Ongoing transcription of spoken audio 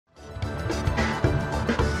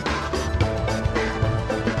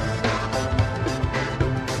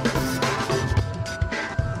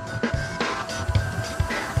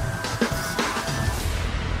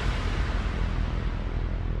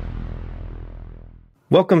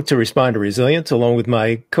Welcome to Respond to Resilience, along with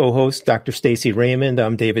my co-host, Dr. Stacy Raymond.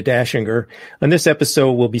 I'm David Dashinger. On this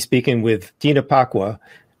episode, we'll be speaking with Deana Paqua,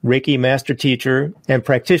 Reiki master teacher and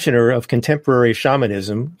practitioner of contemporary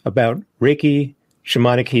shamanism, about Reiki,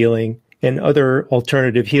 shamanic healing, and other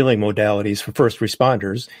alternative healing modalities for first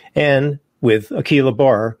responders, and with Akilah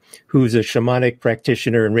Barr, who's a shamanic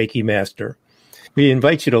practitioner and Reiki master. We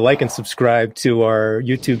invite you to like and subscribe to our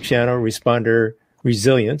YouTube channel, Responder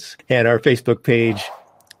Resilience, and our Facebook page,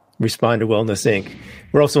 Respond to Wellness, Inc.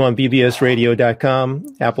 We're also on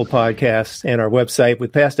bbsradio.com, Apple Podcasts, and our website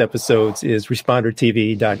with past episodes is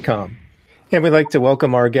respondertv.com. And we'd like to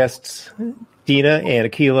welcome our guests, Deana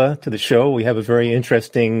and Akilah, to the show. We have a very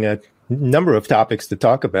interesting number of topics to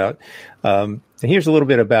talk about. And here's a little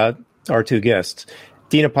bit about our two guests.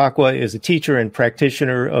 Deana Paqua is a teacher and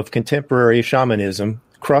practitioner of contemporary shamanism,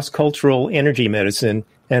 cross-cultural energy medicine,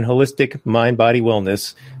 and holistic mind-body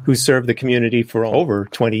wellness, who served the community for over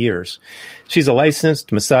 20 years. She's a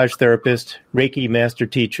licensed massage therapist, Reiki master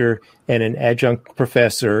teacher, and an adjunct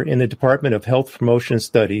professor in the Department of Health Promotion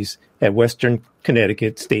Studies at Western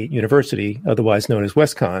Connecticut State University, otherwise known as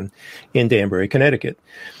WestCon, in Danbury, Connecticut.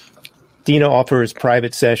 Deana offers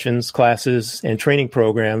private sessions, classes, and training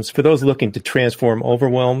programs for those looking to transform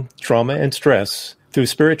overwhelm, trauma, and stress through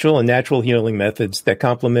spiritual and natural healing methods that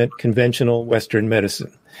complement conventional Western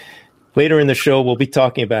medicine. Later in the show, we'll be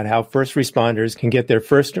talking about how first responders can get their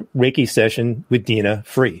first Reiki session with Deana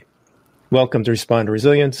free. Welcome to Respond to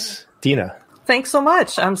Resilience, Deana. Thanks so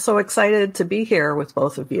much. I'm so excited to be here with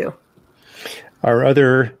both of you. Our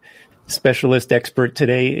other specialist expert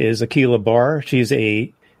today is Akilah Barr. She's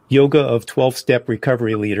a Yoga of 12-Step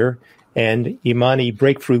Recovery leader and Imani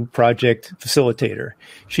Breakthrough Project facilitator.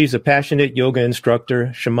 She's a passionate yoga instructor,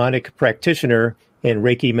 shamanic practitioner, and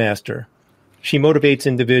Reiki master. She motivates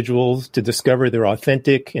individuals to discover their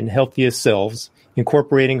authentic and healthiest selves,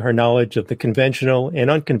 incorporating her knowledge of the conventional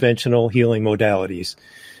and unconventional healing modalities.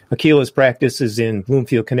 Akilah's practice is in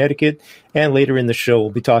Bloomfield, Connecticut, and later in the show,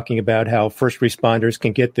 we'll be talking about how first responders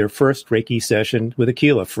can get their first Reiki session with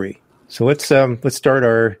Akilah free. So let's start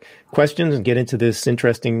our questions and get into this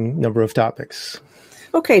interesting number of topics.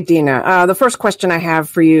 Okay, Deana, the first question I have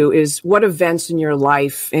for you is, what events in your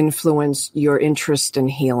life influenced your interest in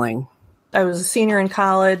healing? I was a senior in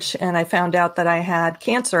college, and I found out that I had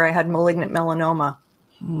cancer. I had malignant melanoma.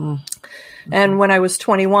 And when I was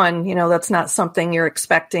 21, that's not something you're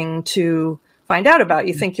expecting to find out about.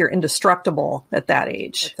 You think you're indestructible at that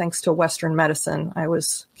age. Thanks to Western medicine, I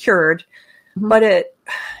was cured. But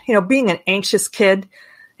being an anxious kid,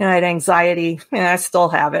 I had anxiety, and I still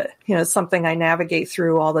have it. It's something I navigate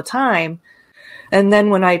through all the time. And then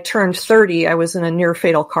when I turned 30, I was in a near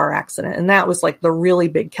fatal car accident. And that was like the really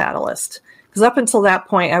big catalyst. Because up until that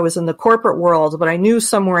point, I was in the corporate world, but I knew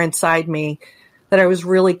somewhere inside me that I was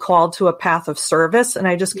really called to a path of service. And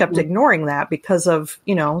I just kept ignoring that because of,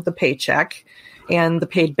 the paycheck and the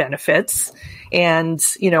paid benefits. And,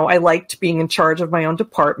 I liked being in charge of my own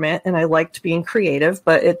department, and I liked being creative,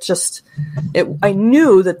 but I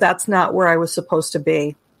knew that that's not where I was supposed to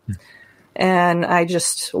be. And I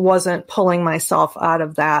just wasn't pulling myself out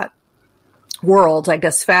of that world, I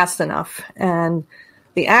guess, fast enough. And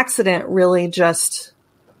the accident really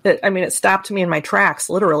it stopped me in my tracks,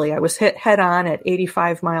 literally. I was hit head on at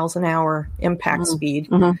 85 miles an hour impact speed.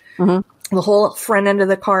 The whole front end of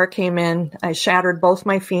the car came in. I shattered both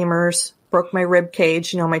my femurs, broke my rib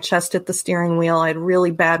cage. My chest hit the steering wheel. I had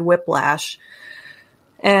really bad whiplash.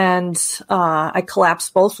 And I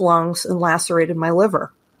collapsed both lungs and lacerated my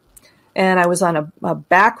liver. And I was on a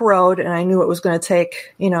back road, and I knew it was going to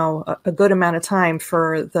take, a good amount of time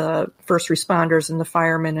for the first responders and the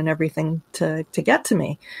firemen and everything to get to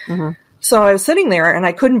me. So I was sitting there, and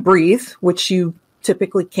I couldn't breathe, which you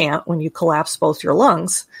typically can't when you collapse both your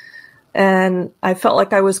lungs. And I felt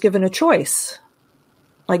like I was given a choice.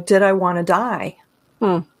 Like, did I want to die?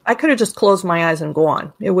 I could have just closed my eyes and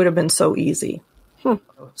gone. It would have been so easy.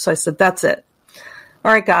 So I said, that's it.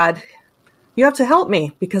 All right, God, you have to help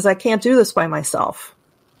me because I can't do this by myself.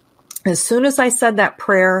 As soon as I said that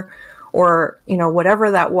prayer or,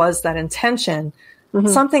 whatever that was, that intention,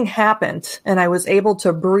 something happened and I was able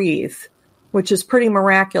to breathe, which is pretty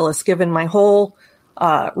miraculous given my whole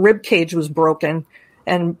rib cage was broken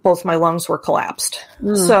and both my lungs were collapsed.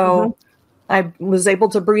 So I was able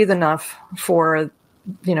to breathe enough for,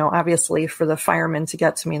 obviously for the firemen to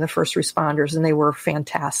get to me, the first responders, and they were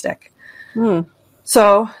fantastic.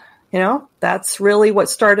 So, that's really what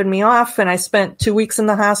started me off. And I spent 2 weeks in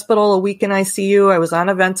the hospital, a week in ICU. I was on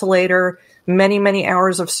a ventilator, many, many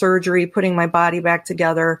hours of surgery, putting my body back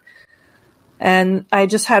together. And I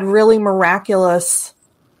just had really miraculous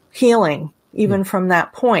healing even from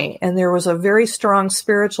that point. And there was a very strong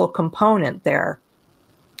spiritual component there,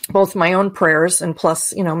 both my own prayers and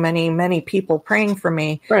plus, many, many people praying for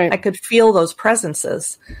me. Right. I could feel those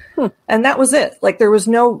presences. And that was it. Like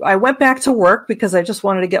I went back to work because I just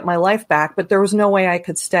wanted to get my life back, but there was no way I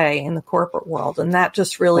could stay in the corporate world. And that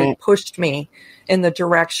just really pushed me in the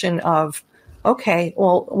direction of, okay,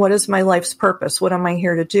 well, what is my life's purpose? What am I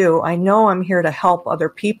here to do? I know I'm here to help other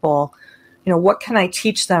people. What can I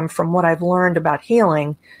teach them from what I've learned about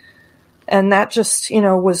healing? And that just,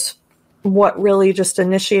 was what really just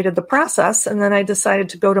initiated the process. And then I decided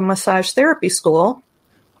to go to massage therapy school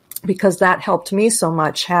because that helped me so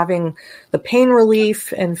much, having the pain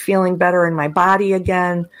relief and feeling better in my body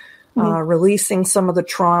again, releasing some of the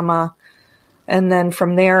trauma. And then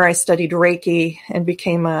from there, I studied Reiki and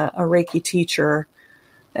became a Reiki teacher.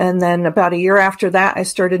 And then about a year after that, I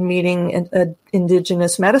started meeting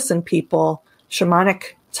indigenous medicine people,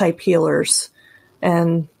 shamanic type healers.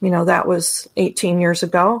 And, that was 18 years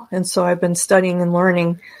ago. And so I've been studying and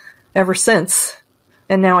learning ever since.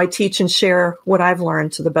 And now I teach and share what I've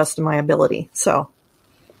learned to the best of my ability. So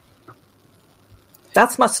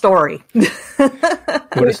that's my story.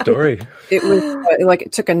 What a story. It was like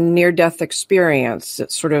it took a near-death experience.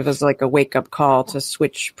 It sort of was like a wake-up call to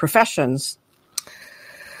switch professions.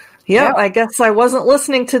 Yeah, I guess I wasn't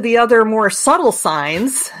listening to the other more subtle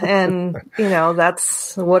signs. And,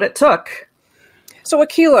 that's what it took. So,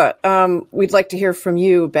 Akilah, we'd like to hear from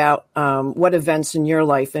you about what events in your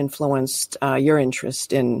life influenced your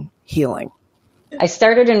interest in healing. I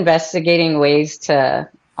started investigating ways to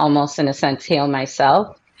almost, in a sense, heal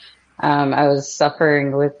myself. I was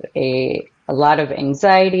suffering with a lot of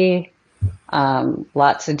anxiety,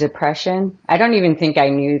 lots of depression. I don't even think I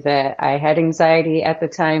knew that I had anxiety at the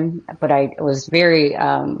time, but I was very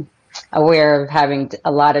aware of having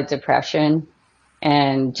a lot of depression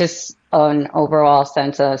and just an overall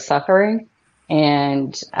sense of suffering.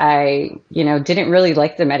 And I, didn't really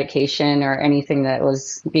like the medication or anything that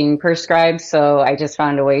was being prescribed. So I just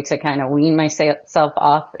found a way to kind of wean myself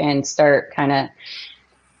off and start kind of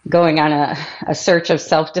going on a search of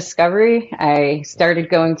self-discovery. I started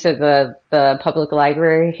going to the public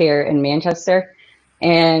library here in Manchester,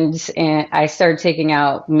 and I started taking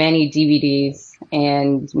out many DVDs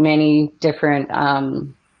and many different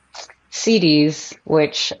CDs,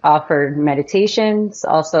 which offered meditations,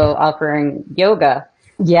 also offering yoga.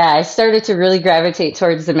 Yeah, I started to really gravitate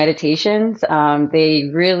towards the meditations. They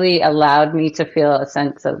really allowed me to feel a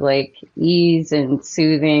sense of like ease and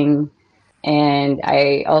soothing. And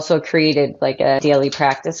I also created like a daily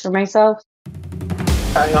practice for myself.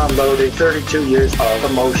 I unloaded 32 years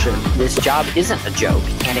of emotion. This job isn't a joke,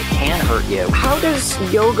 and it can hurt you. How does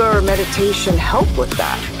yoga or meditation help with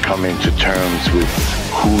that? Coming to terms with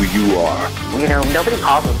who you are. Nobody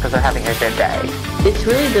calls us because they're having a good day. It's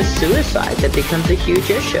really the suicide that becomes a huge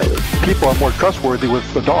issue. People are more trustworthy with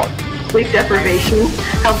the dog. Sleep deprivation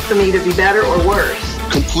helps them either be better or worse.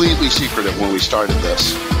 Completely secretive when we started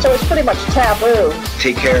this. So it's pretty much taboo.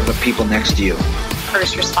 Take care of the people next to you.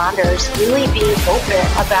 First responders really being open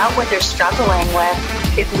about what they're struggling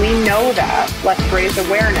with. If we know that, let's raise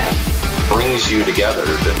awareness. Brings you together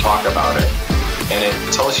to talk about it, and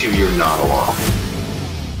it tells you you're not alone.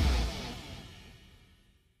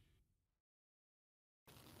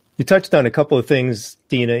 You touched on a couple of things,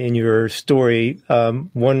 Deana, in your story.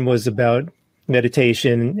 One was about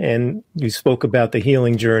meditation, and you spoke about the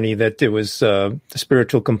healing journey, that there was the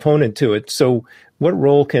spiritual component to it. So what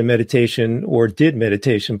role can meditation, or did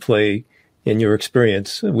meditation, play in your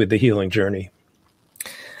experience with the healing journey?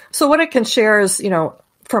 So what I can share is,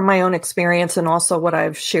 from my own experience, and also what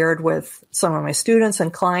I've shared with some of my students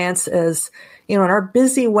and clients is, in our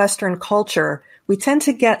busy Western culture, we tend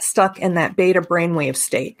to get stuck in that beta brainwave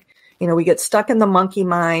state. We get stuck in the monkey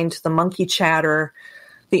mind, the monkey chatter,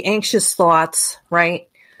 the anxious thoughts, right?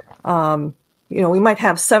 We might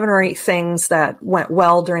have 7 or 8 things that went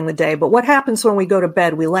well during the day, but what happens when we go to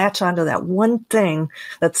bed? We latch onto that one thing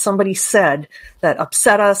that somebody said that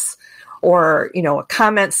upset us, or, a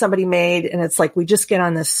comment somebody made. And it's like, we just get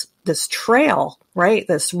on this trail, right?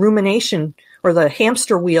 This rumination, or the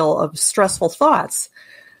hamster wheel of stressful thoughts.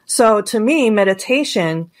 So to me,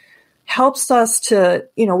 meditation helps us to,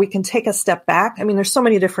 we can take a step back. I mean, there's so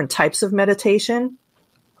many different types of meditation.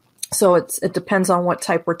 So it depends on what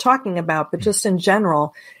type we're talking about, but just in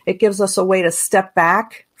general, it gives us a way to step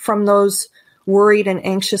back from those worried and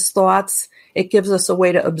anxious thoughts. It gives us a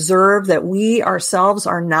way to observe that we ourselves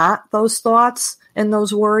are not those thoughts and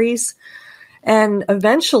those worries. And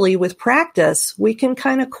eventually, with practice, we can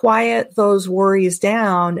kind of quiet those worries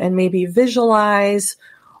down and maybe visualize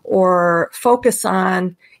or focus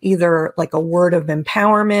on either like a word of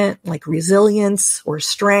empowerment, like resilience or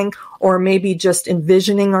strength, or maybe just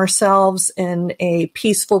envisioning ourselves in a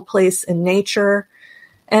peaceful place in nature.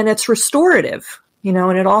 And it's restorative,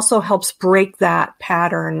 and it also helps break that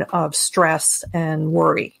pattern of stress and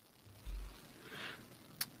worry.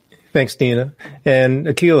 Thanks, Deana. And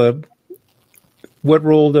Akilah, what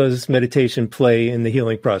role does meditation play in the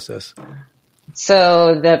healing process?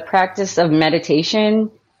 So the practice of meditation,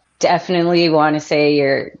 definitely want to say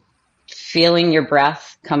you're feeling your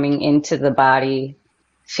breath coming into the body,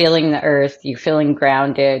 feeling the earth, you're feeling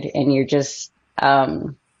grounded, and you're just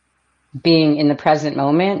being in the present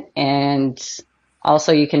moment. And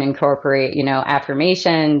also you can incorporate,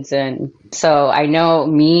 affirmations. And so I know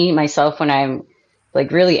myself, when I'm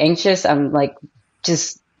like really anxious, I'm like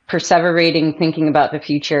just perseverating, thinking about the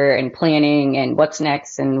future and planning and what's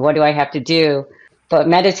next and what do I have to do. But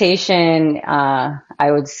meditation,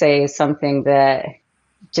 I would say, is something that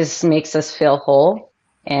just makes us feel whole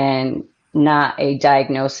and not a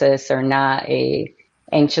diagnosis or not a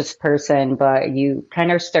anxious person, but you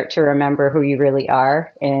kind of start to remember who you really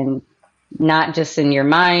are, and not just in your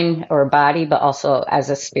mind or body, but also as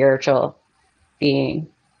a spiritual being.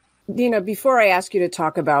 Deana, before I ask you to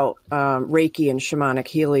talk about Reiki and Shamanic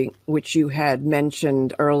Healing, which you had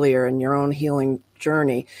mentioned earlier in your own healing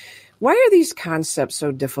journey, why are these concepts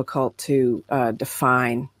so difficult to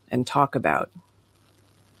define and talk about?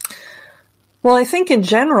 Well, I think in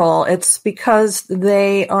general, it's because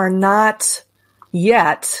they are not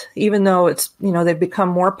yet, even though it's, they've become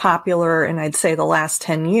more popular in, I'd say, the last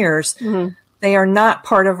 10 years, they are not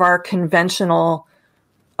part of our conventional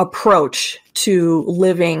approach to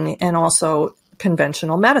living and also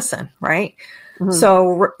conventional medicine, right?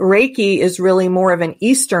 So Reiki is really more of an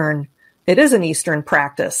Eastern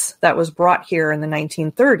practice that was brought here in the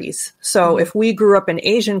 1930s. So if we grew up in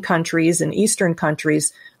Asian countries and Eastern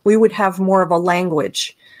countries, we would have more of a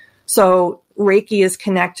language. So Reiki is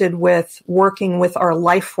connected with working with our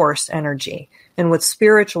life force energy and with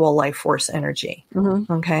spiritual life force energy.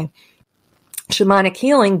 Okay. Shamanic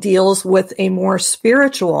healing deals with a more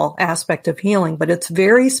spiritual aspect of healing, but it's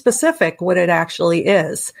very specific what it actually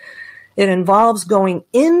is. It involves going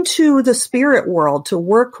into the spirit world to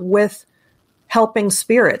work with helping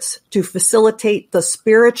spirits to facilitate the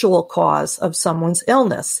spiritual cause of someone's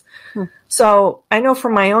illness. So I know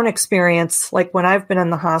from my own experience, like when I've been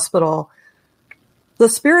in the hospital, the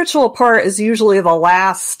spiritual part is usually the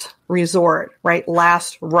last resort, right?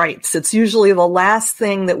 Last rites. It's usually the last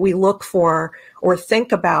thing that we look for or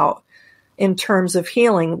think about in terms of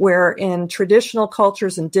healing, where in traditional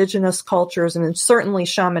cultures, indigenous cultures, and in certainly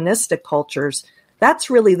shamanistic cultures, that's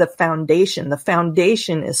really the foundation. The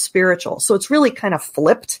foundation is spiritual. So it's really kind of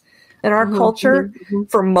flipped in our culture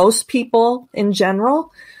for most people in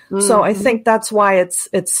general. So I think that's why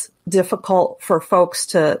it's difficult for folks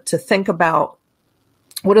to think about,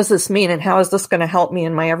 what does this mean and how is this going to help me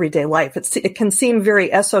in my everyday life? It can seem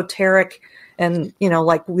very esoteric and,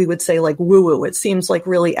 like we would say, like woo-woo. It seems like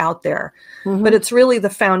really out there. But it's really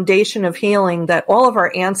the foundation of healing that all of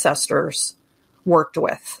our ancestors worked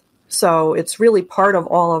with. So it's really part of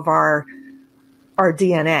all of our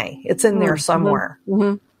DNA. It's in there somewhere.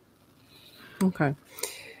 Okay.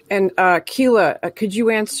 And Akilah, could you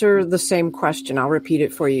answer the same question? I'll repeat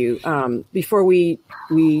it for you. Before we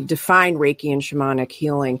define Reiki and Shamanic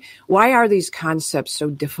healing, why are these concepts so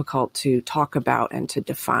difficult to talk about and to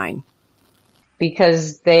define?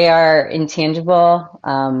 Because they are intangible,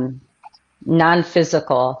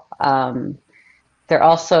 non-physical. They're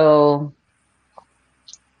also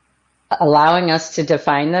allowing us to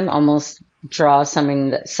define them, almost draw some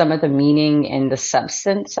of the meaning and the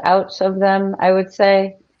substance out of them, I would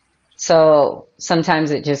say. So sometimes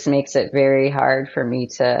it just makes it very hard for me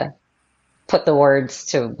to put the words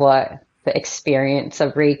to what the experience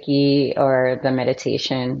of Reiki or the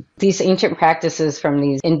meditation. These ancient practices from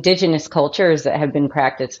these indigenous cultures that have been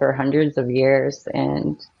practiced for hundreds of years,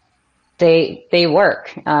 and they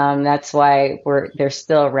work. That's why they're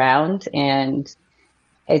still around, and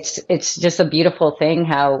it's just a beautiful thing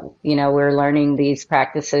how, we're learning these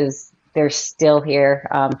practices. They're still here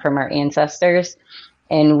from our ancestors.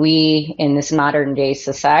 And we, in this modern day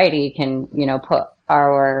society, can, put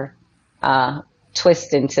our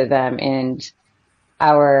twist into them and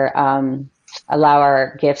allow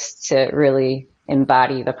our gifts to really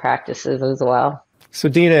embody the practices as well. So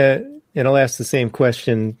Deana, and I'll ask the same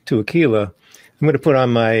question to Akilah. I'm going to put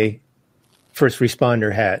on my first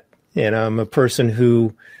responder hat, and I'm a person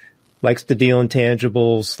who likes to deal in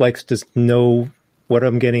tangibles, likes to know what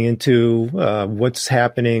I'm getting into, what's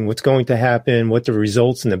happening, what's going to happen, what the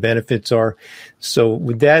results and the benefits are. So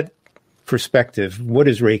with that perspective, what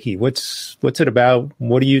is Reiki? What's it about?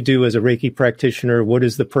 What do you do as a Reiki practitioner? What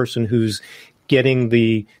is the person who's getting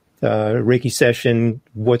the Reiki session?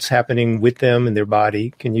 What's happening with them and their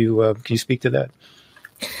body? Can you speak to that?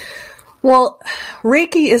 Well,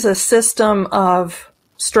 Reiki is a system of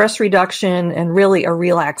stress reduction and really a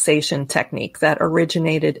relaxation technique that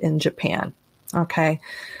originated in Japan. Okay.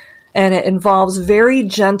 And it involves very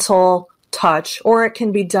gentle touch, or it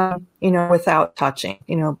can be done, without touching,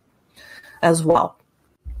 as well.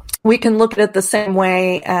 We can look at it the same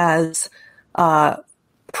way as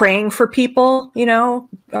praying for people,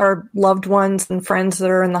 our loved ones and friends that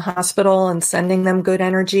are in the hospital and sending them good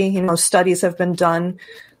energy. Studies have been done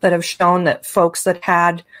that have shown that folks that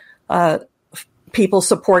had people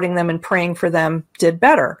supporting them and praying for them did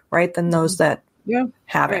better, right, than those that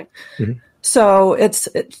haven't. Right. Mm-hmm. So it's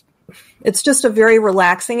just a very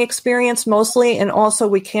relaxing experience mostly. And also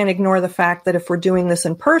we can't ignore the fact that if we're doing this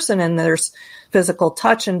in person and there's physical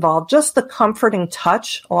touch involved, just the comforting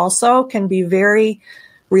touch also can be very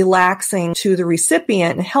relaxing to the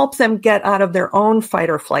recipient and help them get out of their own fight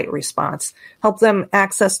or flight response, help them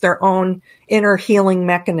access their own inner healing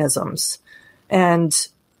mechanisms and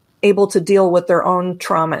able to deal with their own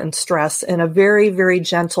trauma and stress in a very, very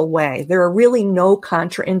gentle way. There are really no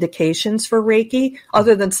contraindications for Reiki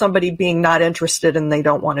other than somebody being not interested and they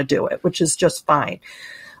don't want to do it, which is just fine.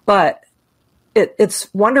 But it's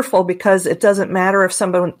wonderful because it doesn't matter if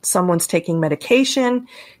someone's taking medication,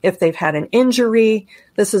 if they've had an injury.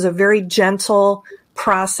 This is a very gentle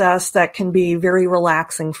process that can be very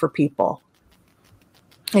relaxing for people,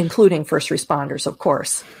 including first responders, of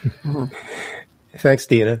course. Thanks,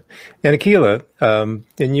 Deana. And Akilah,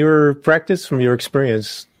 in your practice, from your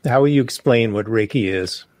experience, how will you explain what Reiki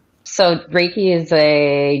is? So Reiki is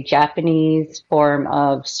a Japanese form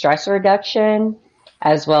of stress reduction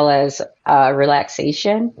as well as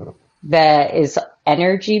relaxation that is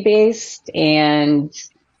energy-based. And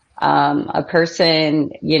a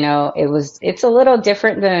person, it's a little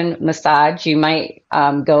different than massage. You might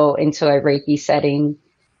go into a Reiki setting.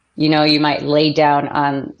 You might lay down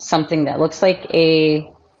on something that looks like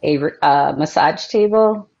a massage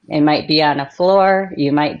table. It might be on a floor.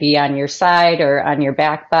 You might be on your side or on your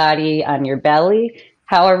back body, on your belly,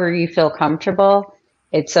 however you feel comfortable.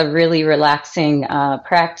 It's a really relaxing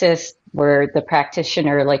practice where the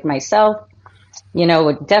practitioner, like myself,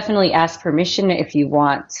 would definitely ask permission if you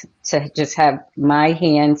want to just have my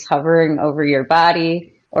hands hovering over your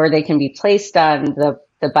body, or they can be placed on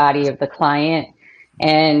the body of the client.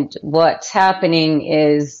 And what's happening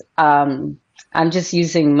is I'm just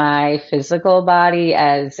using my physical body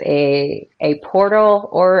as a portal,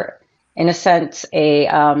 or in a sense, a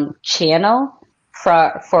channel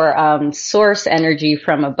for source energy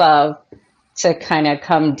from above to kind of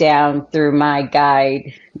come down through my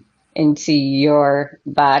guide into your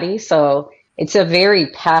body. So it's a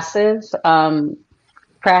very passive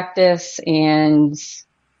practice, and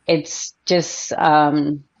it's just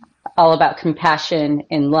all about compassion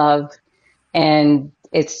and love, and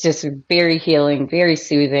it's just very healing, very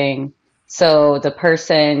soothing. So the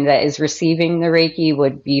person that is receiving the Reiki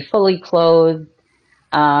would be fully clothed.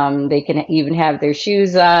 They can even have their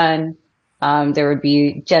shoes on. There would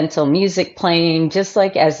be gentle music playing, just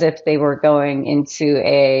like as if they were going into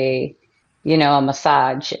a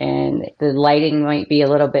massage, and the lighting might be a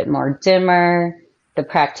little bit more dimmer. The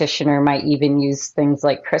practitioner might even use things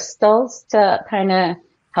like crystals to kind of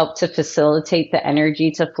help to facilitate the energy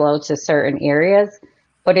to flow to certain areas.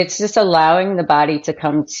 But it's just allowing the body to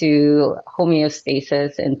come to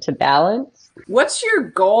homeostasis and to balance. What's your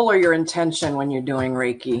goal or your intention when you're doing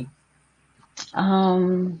Reiki?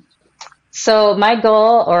 So my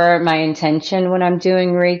goal or my intention when I'm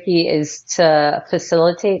doing Reiki is to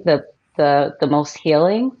facilitate the most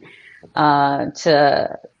healing,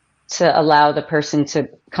 to allow the person to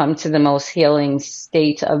come to the most healing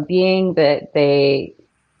state of being that they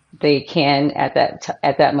can at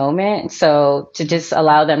that moment. So to just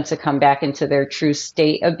allow them to come back into their true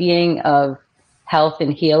state of being, of health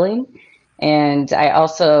and healing. And I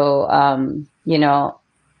also,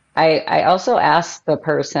 I also ask the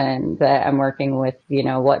person that I'm working with,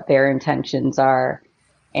 what their intentions are.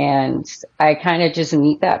 And I kind of just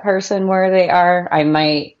meet that person where they are. I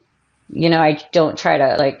might, I don't try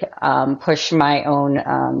to push my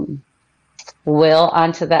own will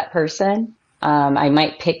onto that person. I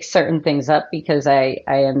might pick certain things up because I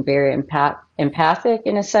am very empathic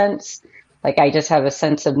in a sense. Like I just have a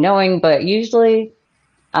sense of knowing, but usually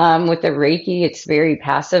With the Reiki, it's very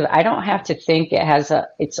passive. I don't have to think. It has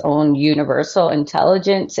its own universal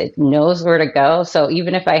intelligence. It knows where to go. So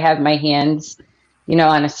even if I have my hands,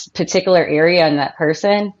 on a particular area on that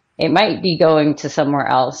person, it might be going to somewhere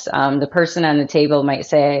else. The person on the table might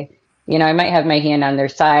say, I might have my hand on their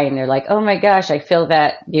side and they're like, oh my gosh, I feel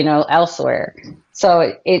that, elsewhere.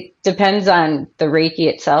 So it depends on the Reiki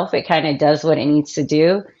itself. It kind of does what it needs to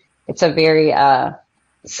do. It's a very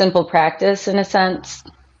simple practice in a sense,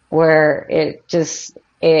 where it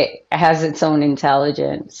has its own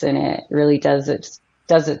intelligence and it really does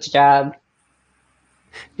its job.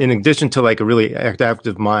 In addition to like a really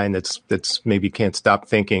active mind that's maybe can't stop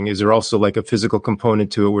thinking, is there also like a physical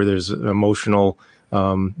component to it where there's an emotional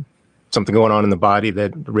something going on in the body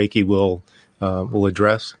that Reiki will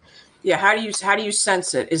address? Yeah, how do you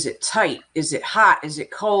sense it? Is it tight? Is it hot? Is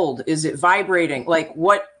it cold? Is it vibrating? Like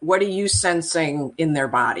what are you sensing in their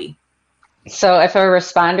body? So if a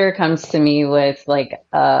responder comes to me with like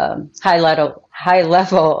high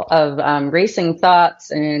level of racing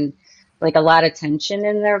thoughts and like a lot of tension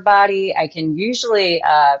in their body, I can usually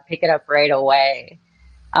pick it up right away.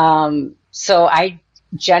 So I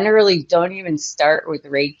generally don't even start with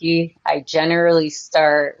Reiki. I generally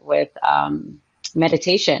start with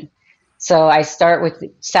meditation. So I start with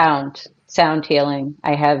sound healing.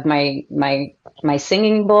 I have my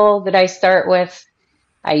singing bowl that I start with.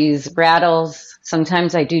 I use rattles.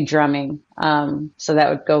 Sometimes I do drumming. So that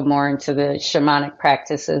would go more into the shamanic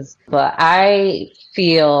practices. But I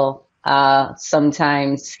feel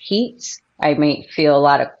sometimes heat. I might feel a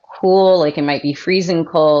lot of cool, like it might be freezing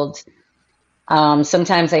cold.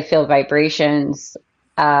 Sometimes I feel vibrations,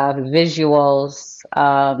 visuals.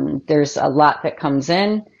 There's a lot that comes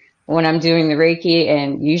in when I'm doing the Reiki,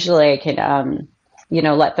 and usually I can,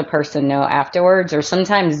 let the person know afterwards, or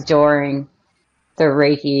sometimes during the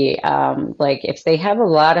Reiki. Like if they have a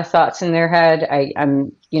lot of thoughts in their head,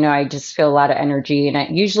 I just feel a lot of energy,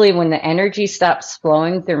 and usually when the energy stops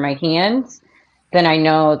flowing through my hands, then I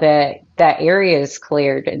know that area is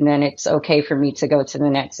cleared, and then it's okay for me to go to the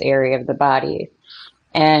next area of the body.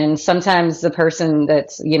 And sometimes the person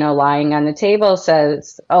that's, lying on the table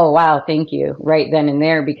says, oh, wow, thank you, right then and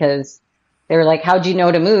there, because they were like, how'd you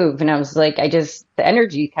know to move? And I was like, the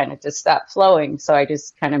energy kind of just stopped flowing. So I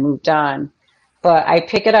just kind of moved on. But I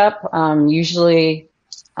pick it up, usually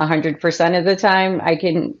 100% of the time. I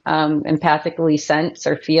can empathically sense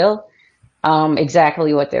or feel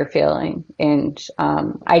exactly what they're feeling. And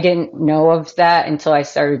I didn't know of that until I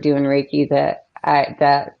started doing Reiki,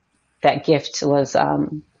 that gift was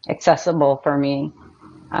accessible for me.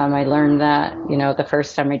 I learned that, the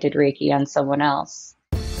first time I did Reiki on someone else.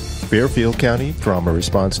 Fairfield County Trauma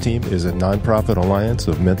Response Team is a nonprofit alliance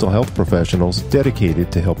of mental health professionals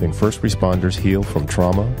dedicated to helping first responders heal from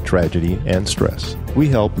trauma, tragedy, and stress. We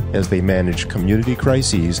help as they manage community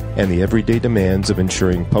crises and the everyday demands of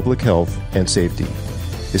ensuring public health and safety.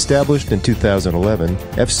 Established in 2011,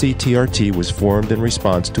 FCTRT was formed in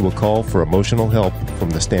response to a call for emotional help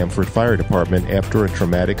from the Stamford Fire Department after a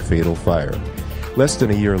traumatic fatal fire. Less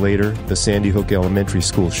than a year later, the Sandy Hook Elementary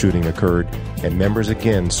School shooting occurred, and members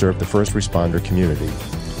again served the first responder community.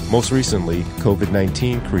 Most recently,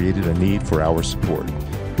 COVID-19 created a need for our support.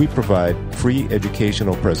 We provide free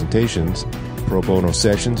educational presentations, pro bono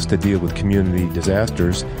sessions to deal with community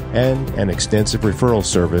disasters, and an extensive referral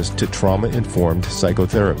service to trauma-informed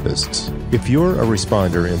psychotherapists. If you're a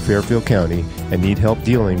responder in Fairfield County and need help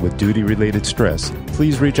dealing with duty-related stress,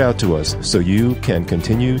 please reach out to us so you can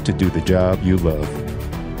continue to do the job you love.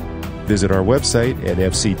 Visit our website at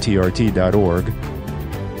fctrt.org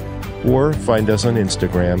or find us on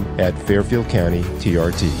Instagram at Fairfield County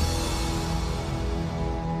TRT.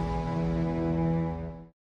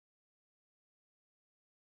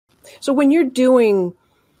 So when you're doing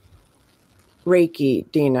Reiki,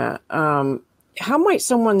 Deana, how might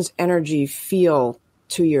someone's energy feel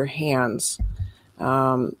to your hands?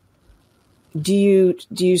 Do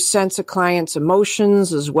you sense a client's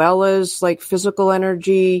emotions as well as like physical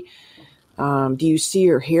energy? Do you see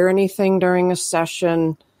or hear anything during a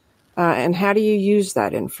session? And how do you use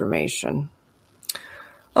that information?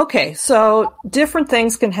 Okay, so different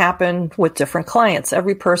things can happen with different clients.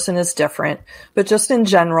 Every person is different, but just in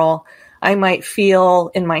general, I might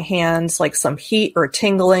feel in my hands like some heat or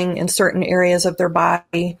tingling in certain areas of their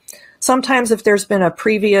body. Sometimes if there's been a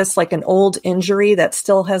previous, like an old injury that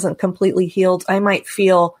still hasn't completely healed, I might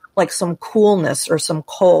feel like some coolness or some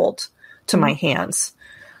cold to my hands.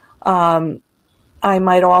 I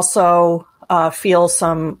might also feel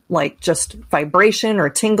some like just vibration or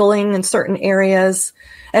tingling in certain areas.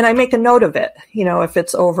 And I make a note of it, if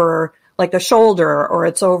it's over like a shoulder, or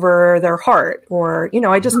it's over their heart, or,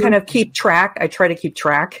 I just kind of keep track. I try to keep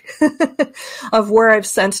track of where I've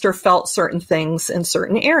sensed or felt certain things in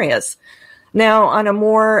certain areas. Now,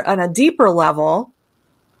 on a deeper level,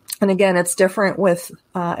 and again, it's different with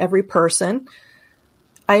every person,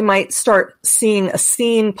 I might start seeing a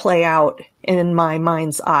scene play out in my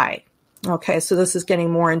mind's eye. Okay, so this is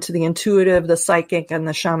getting more into the intuitive, the psychic, and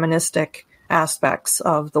the shamanistic aspects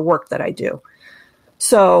of the work that I do.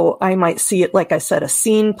 So I might see it, like I said, a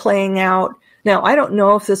scene playing out. Now, I don't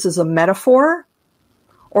know if this is a metaphor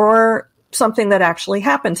or something that actually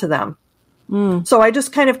happened to them. So I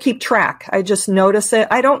just kind of keep track. I just notice it.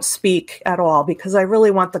 I don't speak at all because I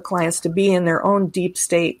really want the clients to be in their own deep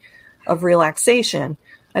state of relaxation.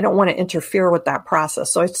 I don't want to interfere with that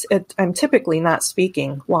process. So I'm typically not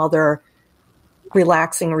speaking while they're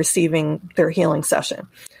relaxing, receiving their healing session.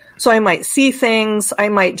 So I might see things. I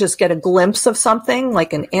might just get a glimpse of something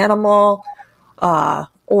like an animal,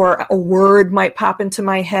 or a word might pop into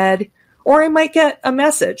my head, or I might get a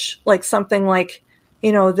message, like something like,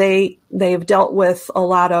 they've dealt with a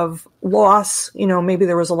lot of loss. Maybe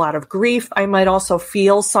there was a lot of grief. I might also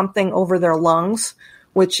feel something over their lungs,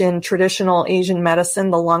 which in traditional Asian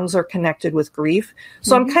medicine, the lungs are connected with grief.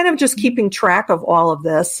 So I'm kind of just keeping track of all of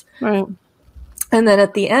this. Right. And then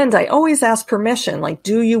at the end, I always ask permission, like,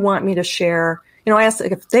 do you want me to share? I ask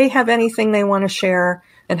if they have anything they want to share,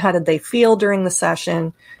 and how did they feel during the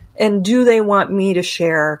session? And do they want me to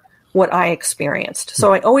share what I experienced?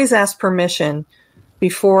 So I always ask permission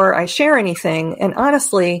before I share anything. And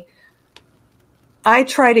honestly, I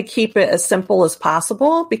try to keep it as simple as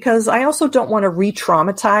possible because I also don't want to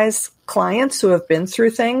re-traumatize clients who have been through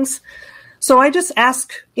things. So I just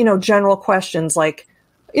ask, general questions like,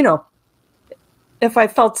 if I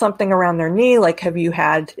felt something around their knee, like,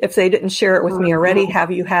 if they didn't share it with me already,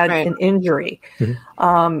 have you had an injury?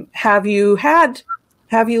 Mm-hmm.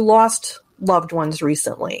 Have you lost loved ones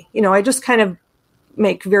recently? I just kind of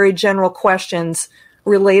make very general questions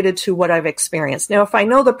related to what I've experienced. Now, if I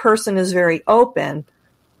know the person is very open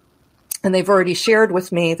and they've already shared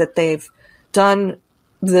with me that they've done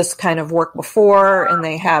this kind of work before, and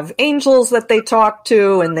they have angels that they talk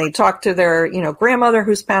to, and they talk to their, grandmother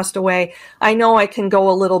who's passed away, I know I can go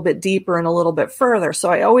a little bit deeper and a little bit further. So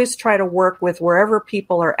I always try to work with wherever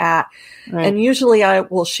people are at. Right. And usually I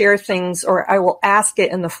will share things, or I will ask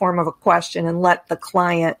it in the form of a question and let the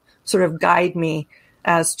client sort of guide me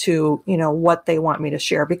as to, what they want me to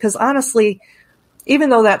share. Because honestly,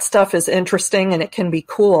 even though that stuff is interesting and it can be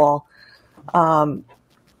cool,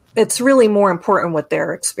 it's really more important what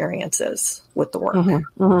their experience is with the work.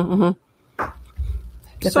 Mm-hmm, mm-hmm.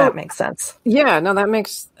 If that makes sense. Yeah, no, that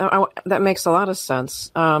makes a lot of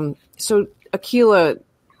sense. So Akilah,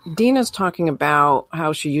 Deana's talking about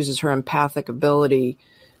how she uses her empathic ability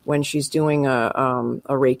when she's doing a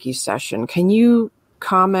Reiki session. Can you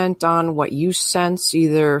comment on what you sense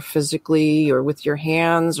either physically or with your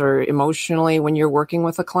hands or emotionally when you're working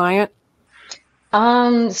with a client?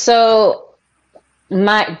 So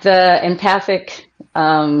the empathic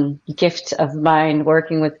gift of mine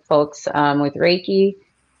working with folks with Reiki,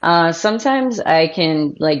 sometimes I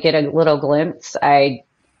can get a little glimpse. I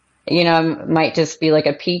might just be like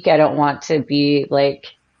a peek. I don't want to be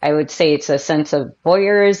I would say it's a sense of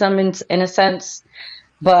voyeurism in a sense,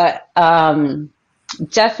 but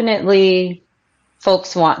definitely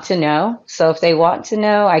folks want to know. So if they want to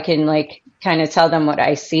know, I can kind of tell them what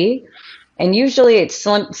I see. And usually it's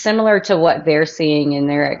similar to what they're seeing in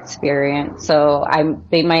their experience. So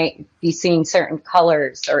they might be seeing certain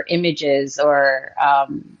colors or images or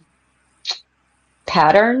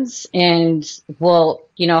patterns, and we'll,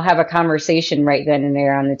 have a conversation right then and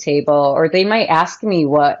there on the table. Or they might ask me,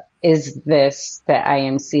 what is this that I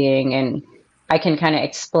am seeing? And I can kind of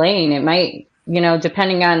explain. It might,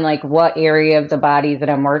 depending on what area of the body that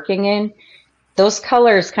I'm working in, those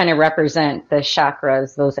colors kind of represent the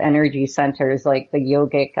chakras, those energy centers, like the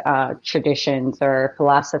yogic traditions or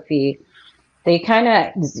philosophy. They kind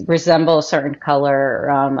of resemble a certain color,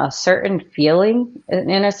 a certain feeling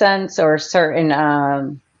in a sense, or certain,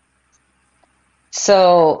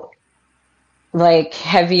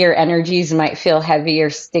 heavier energies might feel heavy or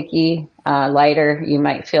sticky, lighter. You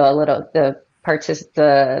might feel the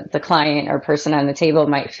client or person on the table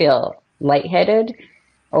might feel lightheaded.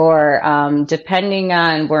 Or depending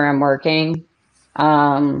on where I'm working.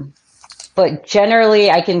 But generally,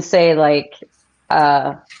 I can say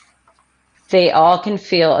they all can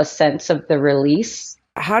feel a sense of the release.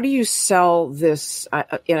 How do you sell this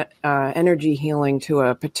energy healing to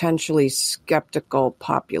a potentially skeptical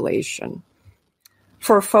population?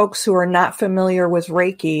 For folks who are not familiar with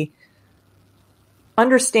Reiki,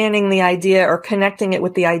 understanding the idea or connecting it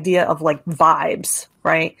with the idea of like vibes,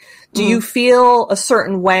 right? Do you feel a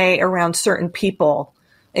certain way around certain people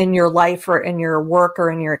in your life or in your work or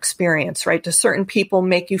in your experience, right? Do certain people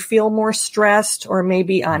make you feel more stressed or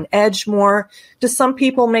maybe on edge more? Do some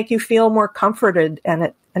people make you feel more comforted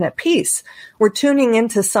and at peace? We're tuning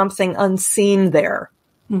into something unseen there.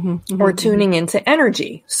 We're tuning into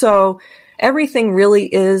energy. So everything really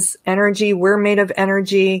is energy. We're made of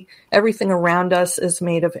energy. Everything around us is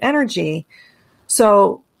made of energy.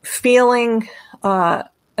 So feeling, I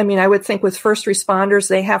would think with first responders,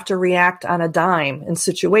 they have to react on a dime in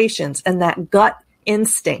situations. And that gut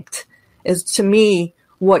instinct is, to me,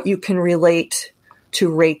 what you can relate to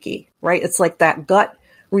Reiki, right? It's like that gut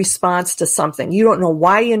response to something. You don't know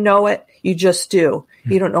why you know it. You just do.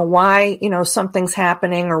 You don't know why, something's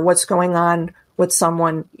happening or what's going on with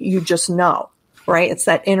someone. You just know, right? It's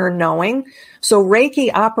that inner knowing. So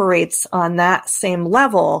Reiki operates on that same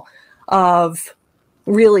level of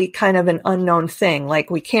really kind of an unknown thing. Like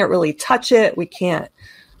we can't really touch it. We can't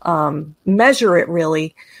measure it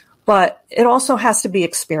really, but it also has to be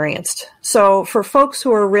experienced. So for folks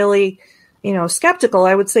who are really, skeptical,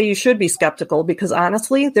 I would say you should be skeptical because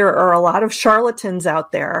honestly, there are a lot of charlatans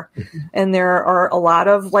out there and there are a lot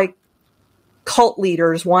of like cult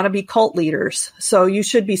leaders, wannabe cult leaders. So you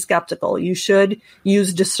should be skeptical. You should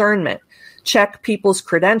use discernment, check people's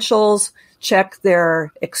credentials, check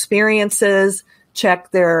their experiences, check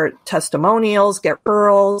their testimonials, get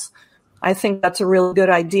referrals. I think that's a really good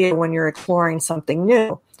idea when you're exploring something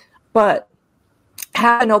new. But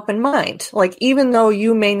have an open mind. Like, even though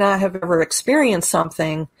you may not have ever experienced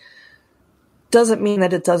something, doesn't mean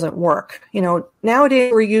that it doesn't work.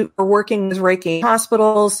 Nowadays we're working with Reiki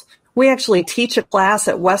hospitals. We actually teach a class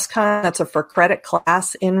at WestCon. That's a for credit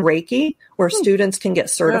class in Reiki where students can get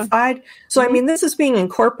certified. Yeah. So, this is being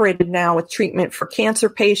incorporated now with treatment for cancer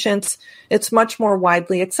patients. It's much more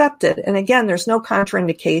widely accepted. And again, there's no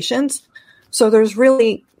contraindications. So there's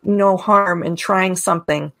really no harm in trying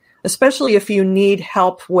something, especially if you need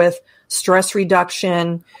help with stress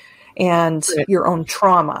reduction and your own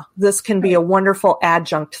trauma. This can be a wonderful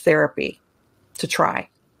adjunct therapy to try.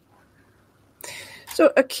 So,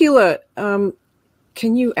 Akilah,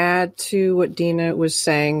 can you add to what Deana was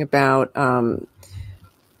saying about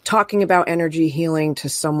talking about energy healing to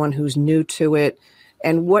someone who's new to it?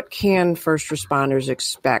 And what can first responders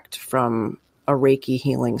expect from a Reiki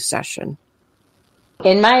healing session?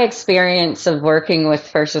 In my experience of working with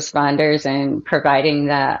first responders and providing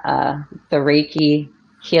the Reiki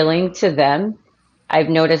healing to them, I've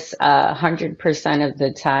noticed 100% of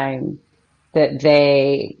the time that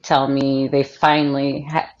they tell me they finally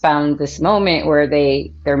found this moment where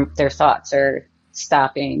their thoughts are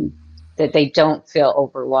stopping, that they don't feel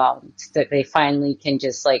overwhelmed, that they finally can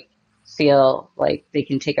just like feel like they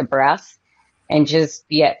can take a breath and just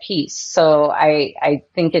be at peace. So I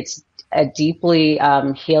think it's a deeply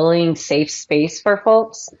healing, safe space for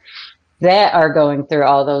folks that are going through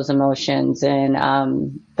all those emotions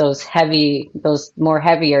and those more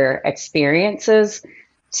heavier experiences,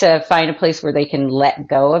 to find a place where they can let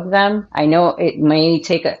go of them. I know it may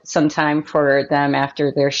take some time for them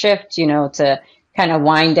after their shift, to kind of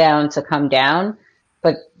wind down, to come down.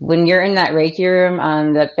 But when you're in that Reiki room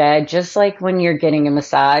on the bed, just like when you're getting a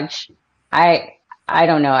massage, I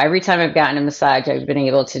don't know. Every time I've gotten a massage, I've been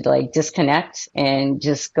able to like disconnect and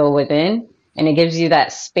just go within. And it gives you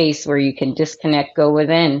that space where you can disconnect, go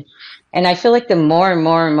within. And I feel like the more and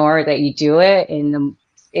more and more that you do it, and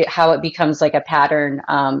how it becomes like a pattern,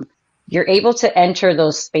 you're able to enter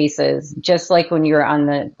those spaces, just like when you're on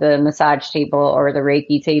the massage table or the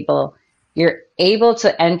Reiki table. You're able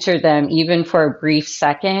to enter them even for a brief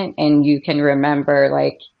second, and you can remember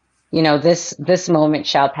like, this moment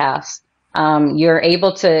shall pass. You're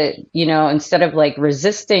able to, instead of like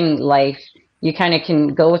resisting life, you kind of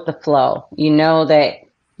can go with the flow. That,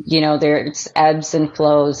 there's ebbs and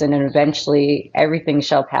flows, and then eventually everything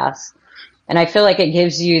shall pass. And I feel like it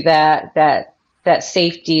gives you that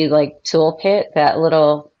safety, like toolkit, that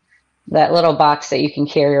little box that you can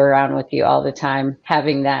carry around with you all the time,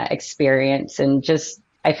 having that experience. And just,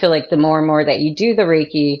 I feel like the more and more that you do the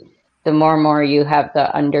Reiki, the more and more you have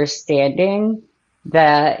the understanding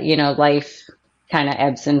that, life kind of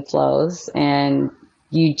ebbs and flows, and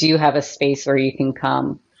you do have a space where you can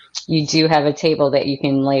come. You do have a table that you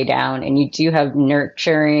can lay down, and you do have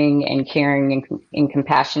nurturing and caring and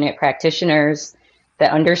compassionate practitioners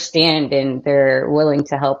that understand, and they're willing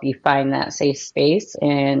to help you find that safe space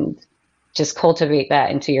and just cultivate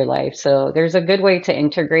that into your life. So there's a good way to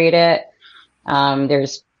integrate it.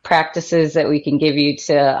 There's practices that we can give you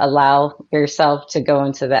to allow yourself to go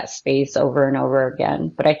into that space over and over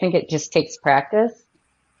again. But I think it just takes practice,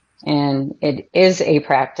 and it is a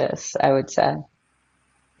practice, I would say.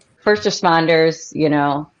 First responders,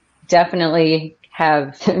 definitely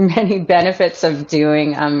have many benefits of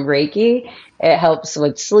doing Reiki. It helps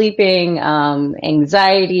with sleeping,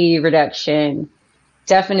 anxiety reduction,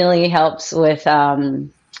 definitely helps with,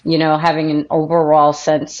 having an overall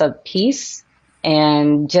sense of peace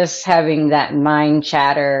and just having that mind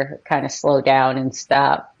chatter kind of slow down and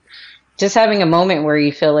stop. Just having a moment where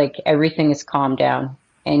you feel like everything is calmed down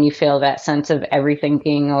and you feel that sense of everything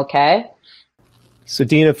being okay. So,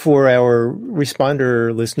 Deana, for our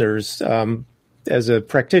responder listeners, as a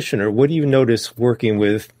practitioner, what do you notice working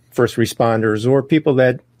with first responders or people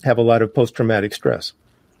that have a lot of post-traumatic stress?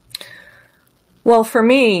 Well, for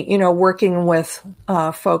me, working with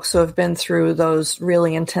folks who have been through those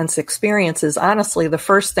really intense experiences, honestly, the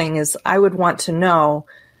first thing is I would want to know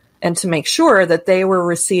and to make sure that they were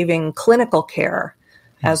receiving clinical care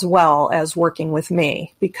as well as working with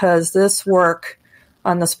me, because this work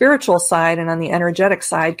on the spiritual side and on the energetic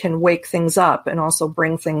side can wake things up and also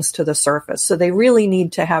bring things to the surface. So they really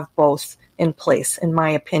need to have both in place, in my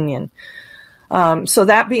opinion. So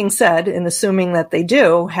that being said, and assuming that they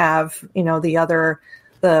do have,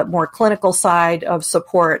 the more clinical side of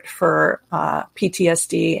support for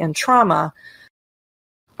PTSD and trauma,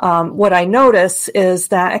 what I notice is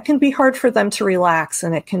that it can be hard for them to relax,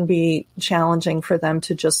 and it can be challenging for them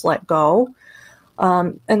to just let go.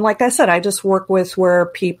 And like I said, I just work with where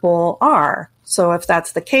people are. So if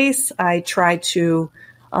that's the case, I try to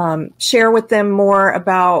share with them more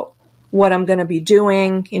about what I'm going to be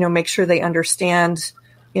doing, make sure they understand,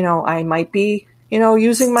 I might be,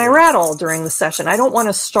 using my rattle during the session. I don't want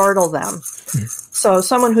to startle them. So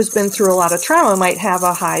someone who's been through a lot of trauma might have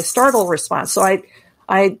a high startle response. So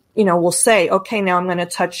I will say, okay, now I'm going to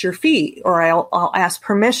touch your feet, or I'll ask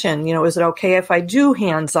permission. Is it okay if I do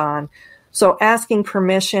hands-on? So asking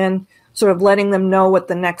permission, sort of letting them know what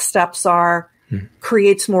the next steps are,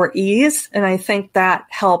 creates more ease. And I think that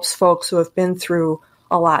helps folks who have been through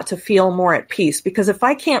a lot to feel more at peace. Because if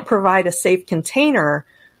I can't provide a safe container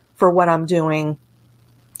for what I'm doing,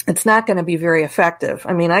 it's not going to be very effective.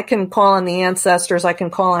 I mean, I can call on the ancestors, I can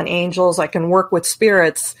call on angels, I can work with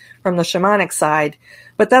spirits from the shamanic side,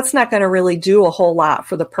 but that's not going to really do a whole lot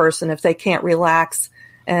for the person if they can't relax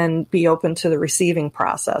and be open to the receiving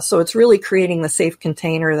process. So it's really creating the safe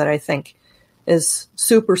container that I think is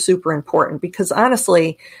super, super important, because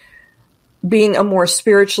honestly, being a more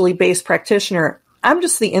spiritually based practitioner, I'm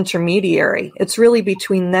just the intermediary. It's really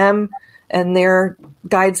between them and their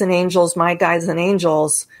guides and angels, my guides and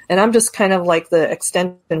angels, and I'm just kind of like the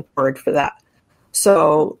extension cord for that.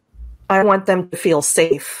 So I want them to feel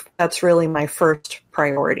safe. That's really my first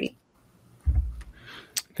priority.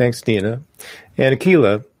 Thanks, Deana. And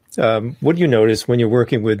Akilah, what do you notice when you're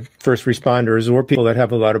working with first responders or people that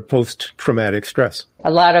have a lot of post-traumatic stress?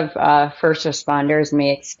 A lot of first responders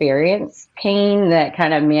may experience pain that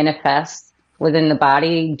kind of manifests within the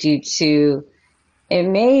body it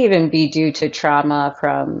may even be due to trauma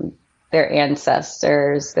from their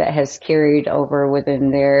ancestors that has carried over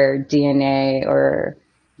within their DNA or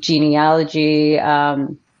genealogy.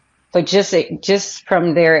 But just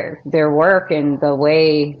from their work and the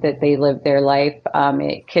way that they live their life,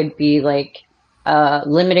 it could be like a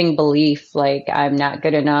limiting belief, like I'm not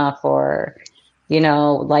good enough, or,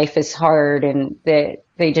 life is hard, and that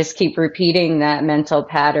they just keep repeating that mental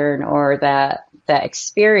pattern or that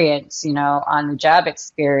experience, on the job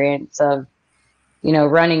experience of,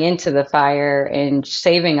 running into the fire and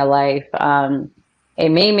saving a life. It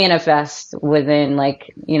may manifest within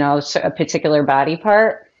a particular body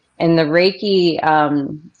part. And the Reiki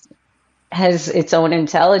has its own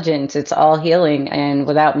intelligence. It's all healing, and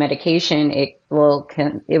without medication, it will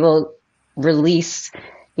release,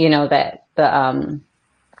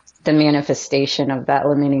 the manifestation of that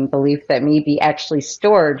limiting belief that may be actually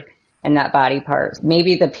stored in that body part.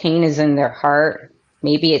 Maybe the pain is in their heart.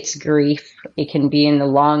 Maybe it's grief. It can be in the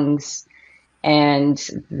lungs, and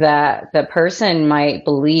that the person might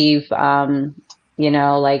believe,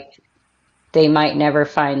 they might never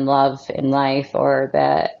find love in life, or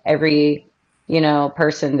that every,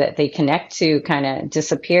 person that they connect to kind of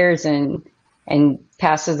disappears and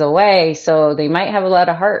passes away. So they might have a lot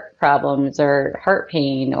of heart problems or heart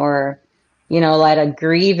pain, or, a lot of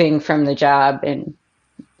grieving from the job and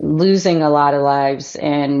losing a lot of lives.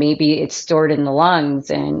 And maybe it's stored in the lungs,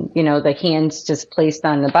 and, the hands just placed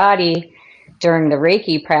on the body during the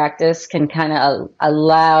Reiki practice can kind of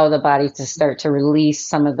allow the body to start to release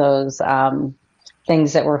some of those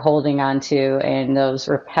things that we're holding on to and those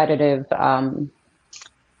repetitive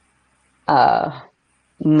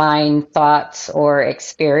mind thoughts or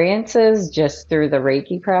experiences just through the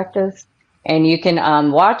Reiki practice. And you can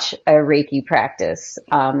watch a Reiki practice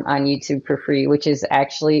on YouTube for free, which is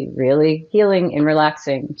actually really healing and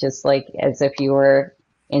relaxing, just like as if you were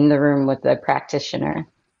in the room with the practitioner.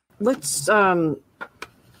 Let's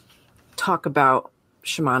talk about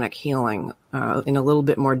shamanic healing in a little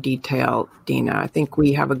bit more detail, Deana. I think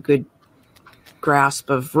we have a good grasp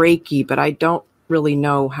of Reiki, but I don't really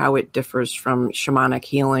know how it differs from shamanic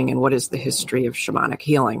healing and what is the history of shamanic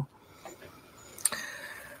healing.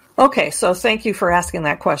 Okay, so thank you for asking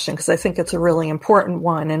that question because I think it's a really important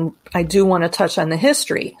one, and I do want to touch on the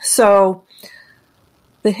history. So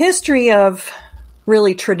the history of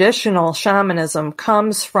really traditional shamanism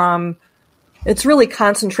comes from, it's really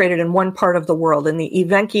concentrated in one part of the world, in the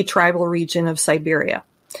Evenki tribal region of Siberia.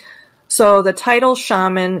 So the title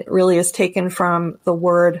shaman really is taken from the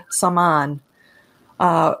word saman,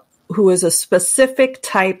 who is a specific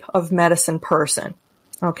type of medicine person,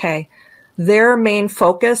 okay? Their main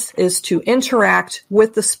focus is to interact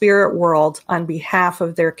with the spirit world on behalf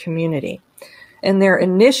of their community. And they're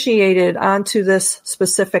initiated onto this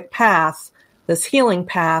specific path, this healing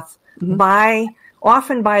path,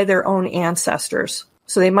 often by their own ancestors.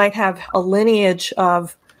 So they might have a lineage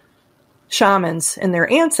of shamans in their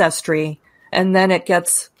ancestry, and then it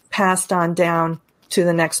gets passed on down to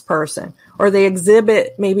the next person. Or they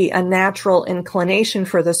exhibit maybe a natural inclination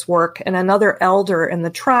for this work, and another elder in the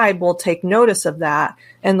tribe will take notice of that,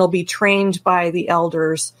 and they'll be trained by the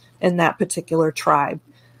elders in that particular tribe.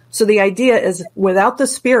 So the idea is, without the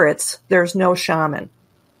spirits, there's no shaman.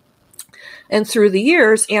 And through the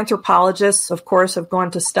years, anthropologists, of course, have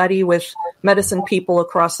gone to study with medicine people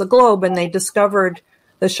across the globe, and they discovered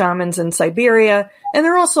the shamans in Siberia. And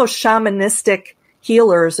they're also shamanistic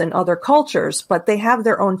healers in other cultures, but they have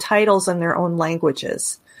their own titles and their own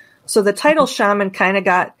languages. So the title shaman kind of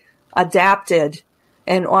got adapted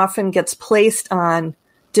and often gets placed on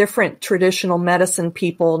different traditional medicine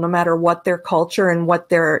people, no matter what their culture and what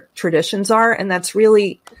their traditions are. And that's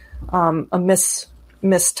really a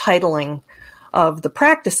mistitling of the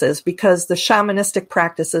practices, because the shamanistic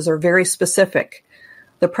practices are very specific.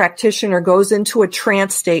 The practitioner goes into a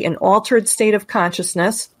trance state, an altered state of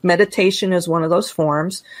consciousness. Meditation is one of those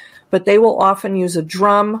forms, but they will often use a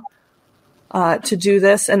drum to do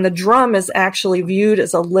this. And the drum is actually viewed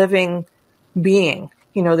as a living being,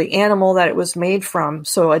 you know, the animal that it was made from.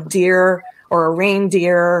 So a deer or a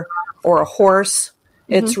reindeer or a horse,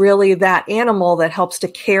 it's really that animal that helps to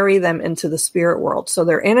carry them into the spirit world. So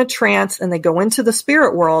they're in a trance and they go into the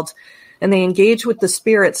spirit world, and they engage with the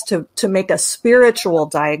spirits to make a spiritual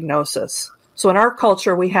diagnosis. So in our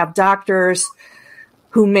culture, we have doctors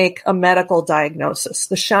who make a medical diagnosis.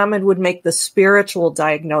 The shaman would make the spiritual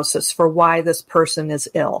diagnosis for why this person is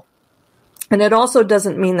ill. And it also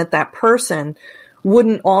doesn't mean that that person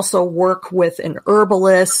wouldn't also work with an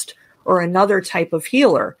herbalist or another type of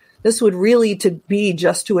healer. This would really be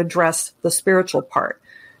just to address the spiritual part.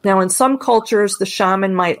 Now, in some cultures, the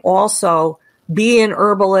shaman might also be an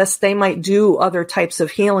herbalist. They might do other types of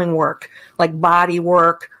healing work, like body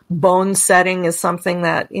work. Bone setting is something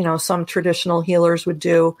that, you know, some traditional healers would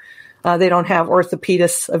do. They don't have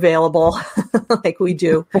orthopedists available like we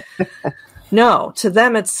do. No, to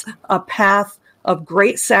them, it's a path of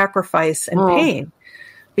great sacrifice and pain,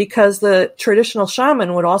 because the traditional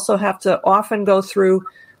shaman would also have to often go through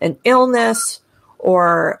an illness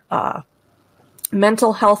or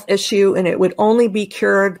mental health issue, and it would only be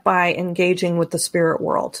cured by engaging with the spirit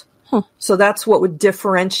world. So that's what would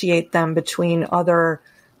differentiate them between other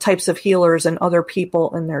types of healers and other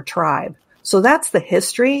people in their tribe. So that's the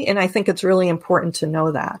history, and I think it's really important to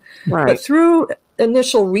know that. Right. But through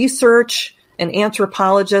initial research and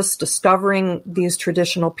anthropologists discovering these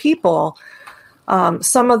traditional people,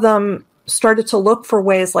 some of them started to look for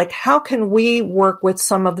ways like, how can we work with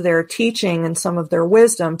some of their teaching and some of their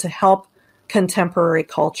wisdom to help contemporary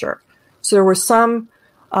culture? So there were some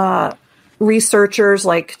researchers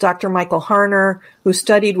like Dr. Michael Harner, who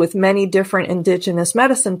studied with many different indigenous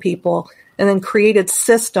medicine people and then created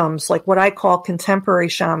systems like what I call contemporary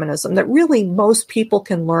shamanism that really most people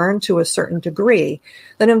can learn to a certain degree,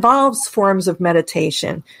 that involves forms of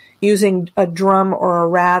meditation, using a drum or a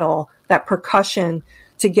rattle, that percussion,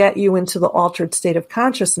 to get you into the altered state of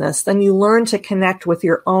consciousness. Then you learn to connect with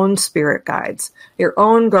your own spirit guides, your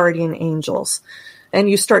own guardian angels. And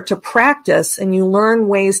you start to practice and you learn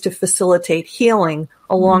ways to facilitate healing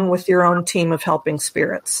along with your own team of helping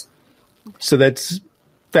spirits. So that's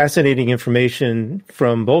fascinating information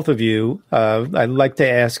from both of you. I'd like to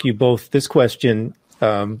ask you both this question.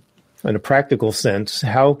 in a practical sense,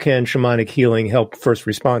 how can shamanic healing help first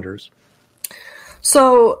responders?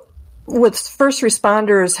 So with first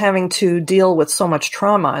responders having to deal with so much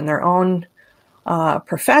trauma in their own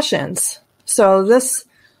professions, so this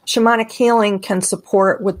shamanic healing can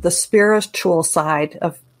support with the spiritual side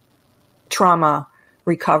of trauma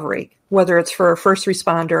recovery, whether it's for a first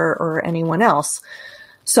responder or anyone else.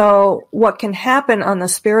 So what can happen on the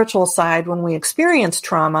spiritual side when we experience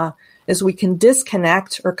trauma is we can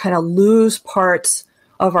disconnect or kind of lose parts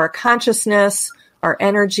of our consciousness, our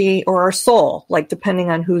energy, or our soul, like depending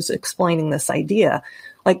on who's explaining this idea,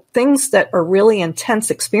 like things that are really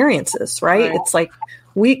intense experiences, right? It's like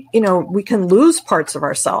we can lose parts of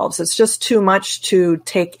ourselves. It's just too much to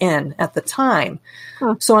take in at the time.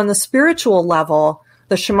 So on the spiritual level,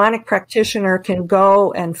 the shamanic practitioner can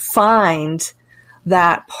go and find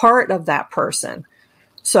that part of that person.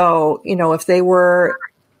 So, if they were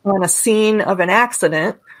on a scene of an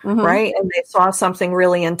accident, right, and they saw something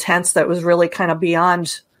really intense that was really kind of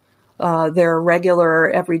beyond their regular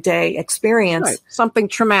everyday experience. Right. Something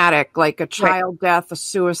traumatic, like a child death, a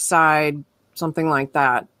suicide, something like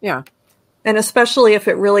that. Yeah. And especially if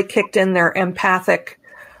it really kicked in their empathic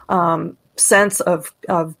sense of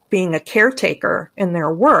being a caretaker in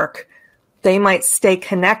their work, they might stay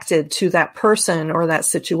connected to that person or that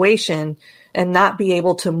situation and not be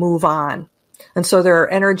able to move on. And so there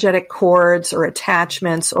are energetic cords or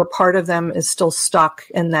attachments, or part of them is still stuck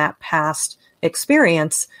in that past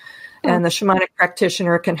experience. And the shamanic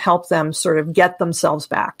practitioner can help them sort of get themselves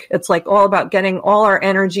back. It's like all about getting all our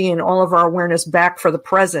energy and all of our awareness back for the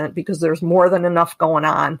present, because there's more than enough going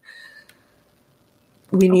on.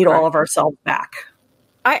 We need all of ourselves back.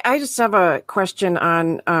 I just have a question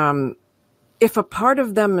on if a part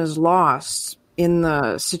of them is lost in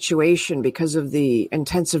the situation because of the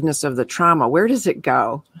intensiveness of the trauma, where does it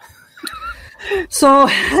go? So,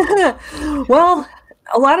 well,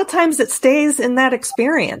 a lot of times it stays in that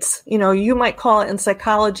experience. You might call it in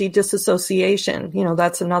psychology disassociation.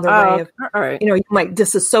 That's another way of, you might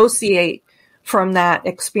disassociate from that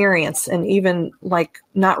experience and even like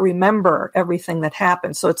not remember everything that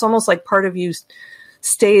happened. So it's almost like part of you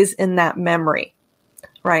stays in that memory,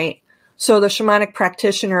 right? So the shamanic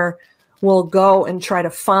practitioner will go and try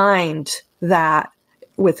to find that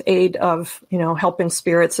with aid of, helping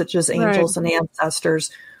spirits such as angels and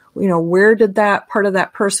ancestors. Where did that part of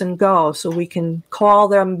that person go? So we can call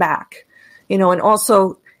them back, and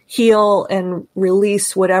also heal and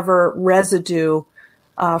release whatever residue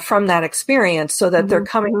from that experience, so that they're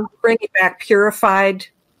bringing back purified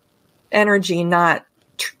energy, not,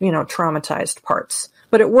 traumatized parts.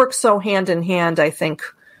 But it works so hand in hand, I think,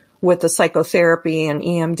 with the psychotherapy and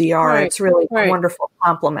EMDR. Right. It's really a wonderful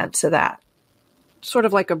complement to that. Sort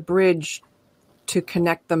of like a bridge to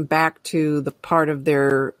connect them back to the part of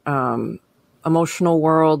their emotional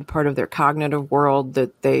world, part of their cognitive world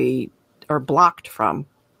that they are blocked from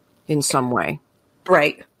in some way.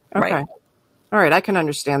 Right. Okay. Right. All right. I can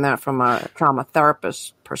understand that from a trauma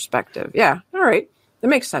therapist perspective. Yeah. All right. That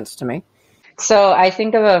makes sense to me. So I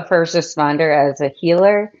think of a first responder as a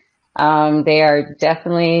healer. They are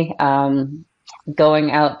definitely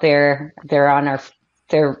going out there.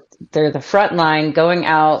 They're the front line going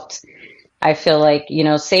out. I feel like,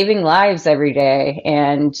 saving lives every day.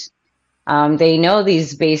 And they know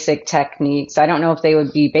these basic techniques. I don't know if they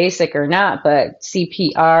would be basic or not, but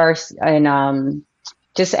CPR and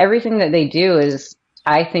just everything that they do is,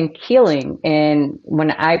 I think, healing. And when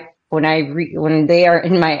they are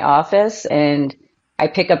in my office and I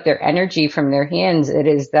pick up their energy from their hands, it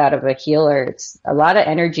is that of a healer. It's a lot of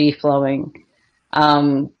energy flowing.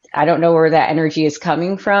 I don't know where that energy is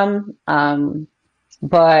coming from,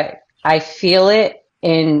 but I feel it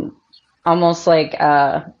in almost like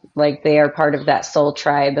they are part of that soul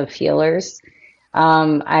tribe of healers.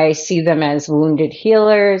 I see them as wounded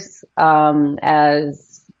healers,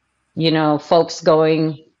 as, folks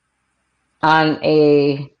going on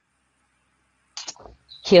a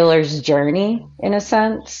healer's journey in a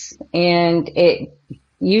sense. And it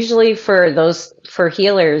usually for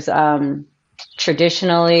healers,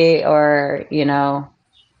 traditionally, or,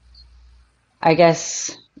 I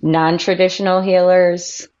guess non-traditional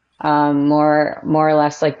healers, more or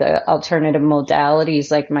less like the alternative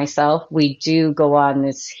modalities like myself, we do go on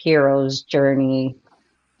this hero's journey,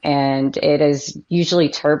 and it is usually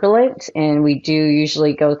turbulent, and we do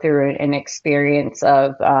usually go through an experience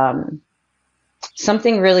of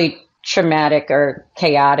something really traumatic or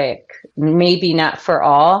chaotic, maybe not for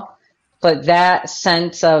all, but that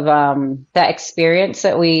sense of that experience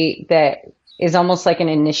that is almost like an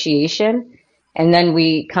initiation. And then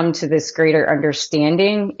we come to this greater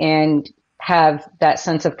understanding, and have that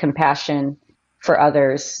sense of compassion for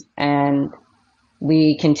others, and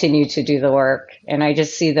we continue to do the work. And I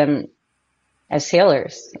just see them as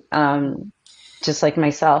healers, just like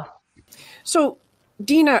myself. So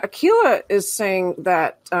Deana, Akilah is saying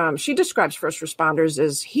that she describes first responders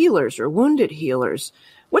as healers or wounded healers.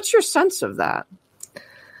 What's your sense of that?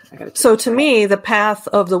 So to me, the path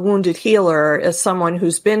of the wounded healer is someone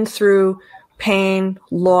who's been through pain,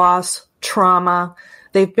 loss, trauma.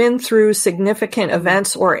 They've been through significant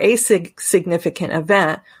events or a significant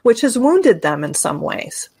event, which has wounded them in some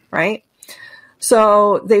ways, right?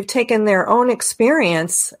 So they've taken their own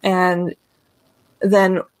experience and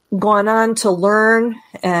then gone on to learn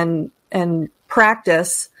and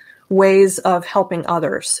practice ways of helping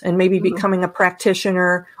others and maybe becoming a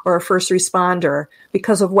practitioner or a first responder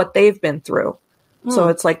because of what they've been through. So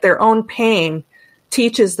it's like their own pain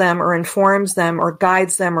teaches them or informs them or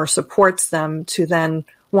guides them or supports them to then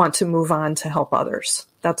want to move on to help others.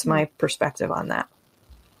 That's my perspective on that.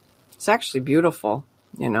 It's actually beautiful,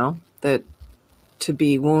 that to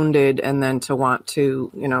be wounded and then to want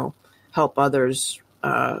to, help others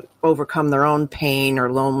overcome their own pain or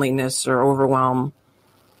loneliness or overwhelm.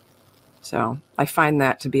 So I find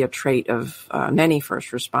that to be a trait of many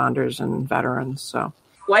first responders and veterans. So,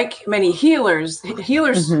 like many healers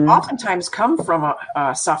oftentimes come from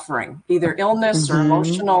suffering, either illness or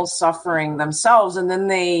emotional suffering themselves, and then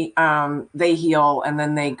they heal, and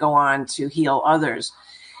then they go on to heal others.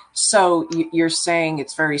 So you're saying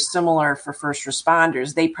it's very similar for first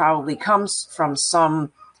responders. They probably comes from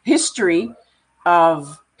some history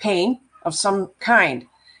of pain of some kind,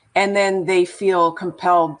 and then they feel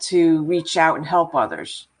compelled to reach out and help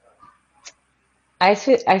others. I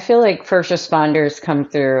feel like first responders come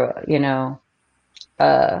through,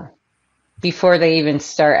 before they even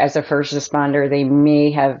start as a first responder, they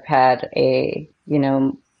may have had may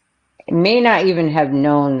not even have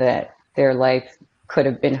known that their life could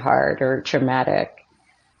have been hard or traumatic.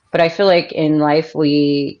 But I feel like in life,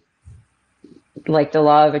 we, like the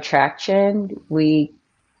law of attraction, we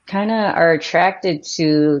kind of are attracted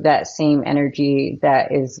to that same energy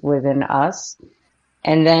that is within us.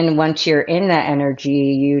 And then once you're in that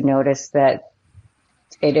energy, you notice that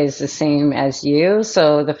it is the same as you.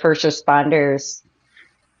 So the first responders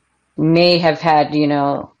may have had,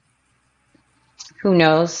 who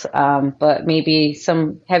knows, but maybe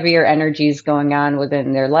some heavier energies going on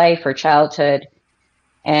within their life or childhood.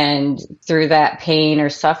 And through that pain or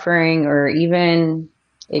suffering, or even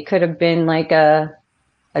it could have been like a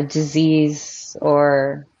disease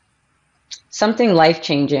or something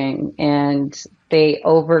life-changing, and they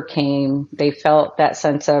overcame, they felt that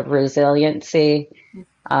sense of resiliency.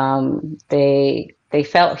 They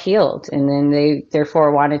felt healed, and then they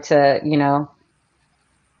therefore wanted to,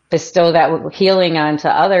 bestow that healing onto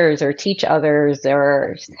others or teach others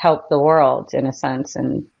or help the world in a sense.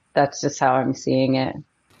 And that's just how I'm seeing it.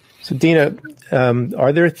 So Deana,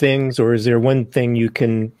 are there things, or is there one thing you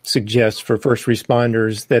can suggest for first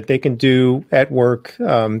responders that they can do at work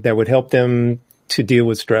that would help them to deal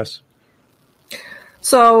with stress?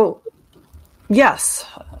 So, yes.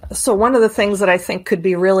 So one of the things that I think could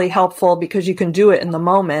be really helpful, because you can do it in the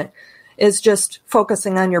moment, is just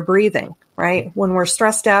focusing on your breathing, right? When we're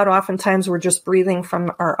stressed out, oftentimes we're just breathing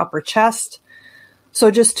from our upper chest.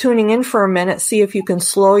 So just tuning in for a minute, see if you can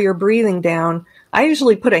slow your breathing down. I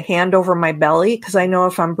usually put a hand over my belly because I know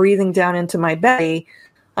if I'm breathing down into my belly,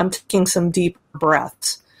 I'm taking some deep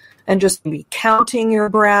breaths, and just be counting your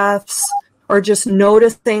breaths or just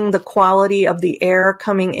noticing the quality of the air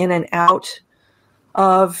coming in and out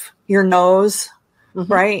of your nose,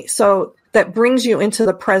 right? So that brings you into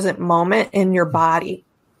the present moment in your body.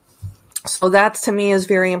 So that to me is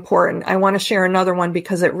very important. I want to share another one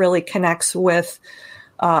because it really connects with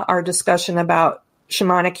our discussion about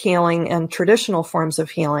shamanic healing and traditional forms of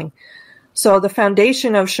healing. So the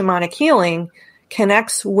foundation of shamanic healing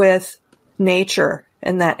connects with nature,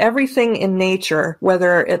 and that everything in nature,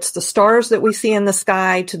 whether it's the stars that we see in the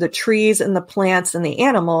sky to the trees and the plants and the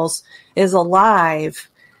animals, is alive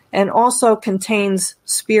and also contains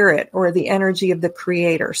spirit or the energy of the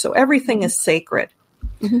creator. So everything is sacred.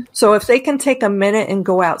 So if they can take a minute and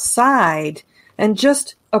go outside and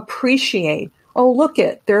just appreciate, oh, look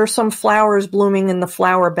there are some flowers blooming in the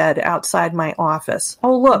flower bed outside my office.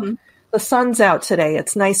 Oh, look, the sun's out today.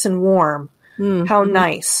 It's nice and warm. How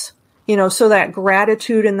nice. So that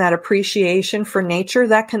gratitude and that appreciation for nature,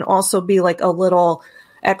 that can also be like a little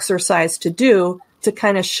exercise to do to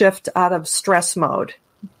kind of shift out of stress mode.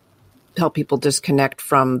 Help people disconnect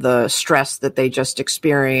from the stress that they just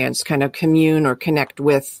experienced, kind of commune or connect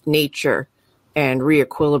with nature and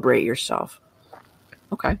re-equilibrate yourself.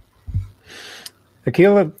 Okay.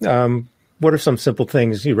 Akilah, what are some simple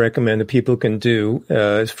things you recommend that people can do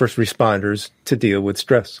as first responders to deal with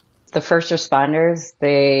stress? The first responders,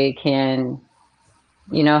 they can,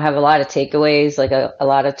 have a lot of takeaways, like a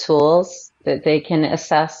lot of tools that they can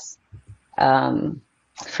assess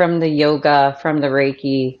from the yoga, from the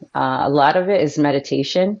Reiki. A lot of it is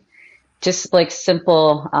meditation, just like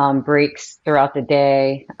simple breaks throughout the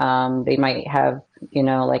day. They might have,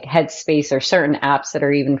 like Headspace or certain apps that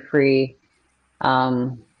are even free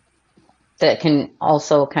that can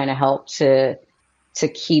also kind of help to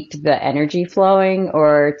keep the energy flowing,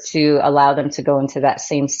 or to allow them to go into that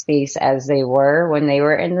same space as they were when they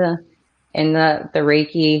were in the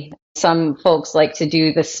Reiki. Some folks like to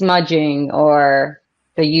do the smudging, or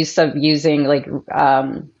the use of using like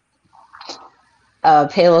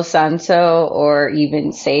Palo Santo or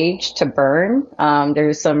even sage to burn.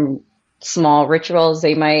 There's some small rituals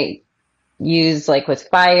they might use, like with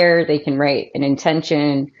fire. They can write an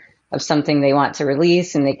intention of something they want to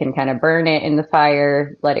release, and they can kind of burn it in the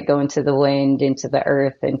fire, let it go into the wind, into the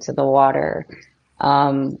earth, into the water.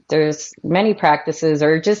 There's many practices,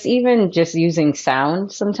 or just using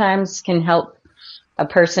sound sometimes can help a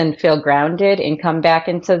person feel grounded and come back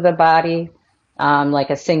into the body, like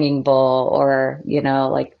a singing bowl, or,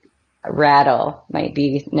 like a rattle might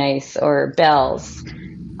be nice, or bells.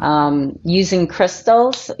 Using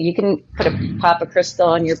crystals, you can pop a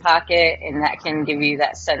crystal in your pocket, and that can give you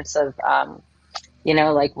that sense of,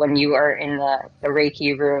 like when you are in the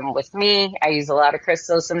Reiki room with me, I use a lot of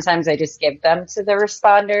crystals. Sometimes I just give them to the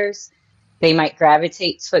responders. They might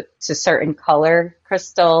gravitate to certain color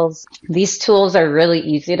crystals. These tools are really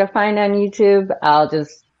easy to find on YouTube. I'll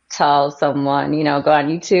just tell someone, go on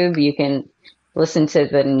YouTube. You can listen to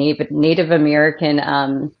the Native American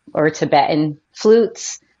or Tibetan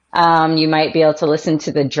flutes. You might be able to listen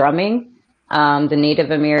to the drumming, the Native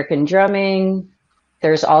American drumming.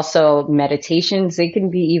 There's also meditations. They can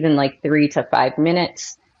be even like 3 to 5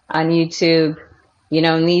 minutes on YouTube. And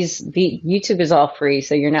YouTube is all free,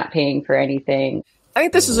 so you're not paying for anything. I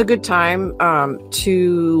think this is a good time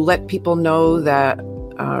to let people know that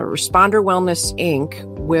Responder Wellness Inc.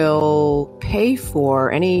 will pay for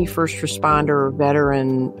any first responder or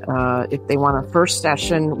veteran if they want a first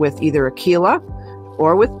session with either Akilah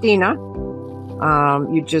or with Deana.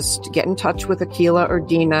 You just get in touch with Akilah or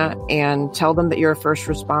Deana and tell them that you're a first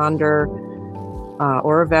responder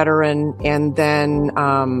or a veteran, and then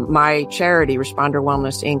my charity, Responder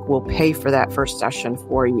Wellness Inc., will pay for that first session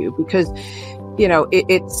for you, because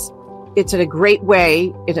it's a great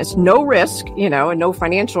way. It's no risk, and no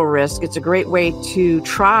financial risk. It's a great way to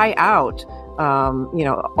try out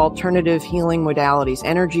alternative healing modalities,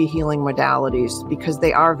 energy healing modalities, because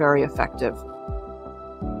they are very effective.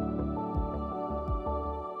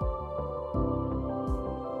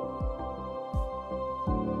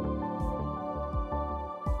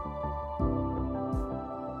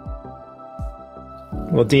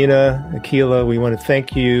 Well, Deana, Akilah, we want to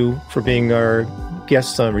thank you for being our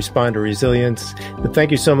guests on Responder Resilience. But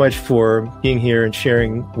thank you so much for being here and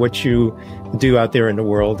sharing what you do out there in the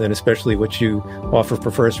world, and especially what you offer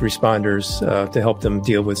for first responders to help them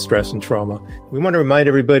deal with stress and trauma. We want to remind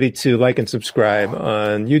everybody to like and subscribe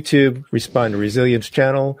on YouTube, Responder Resilience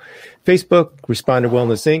channel, Facebook, Responder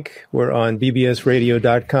Wellness Inc. We're on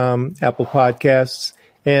bbsradio.com, Apple Podcasts,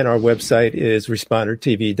 and our website is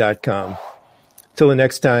respondertv.com. Till the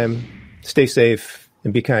next time, stay safe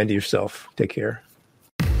and be kind to yourself. Take care.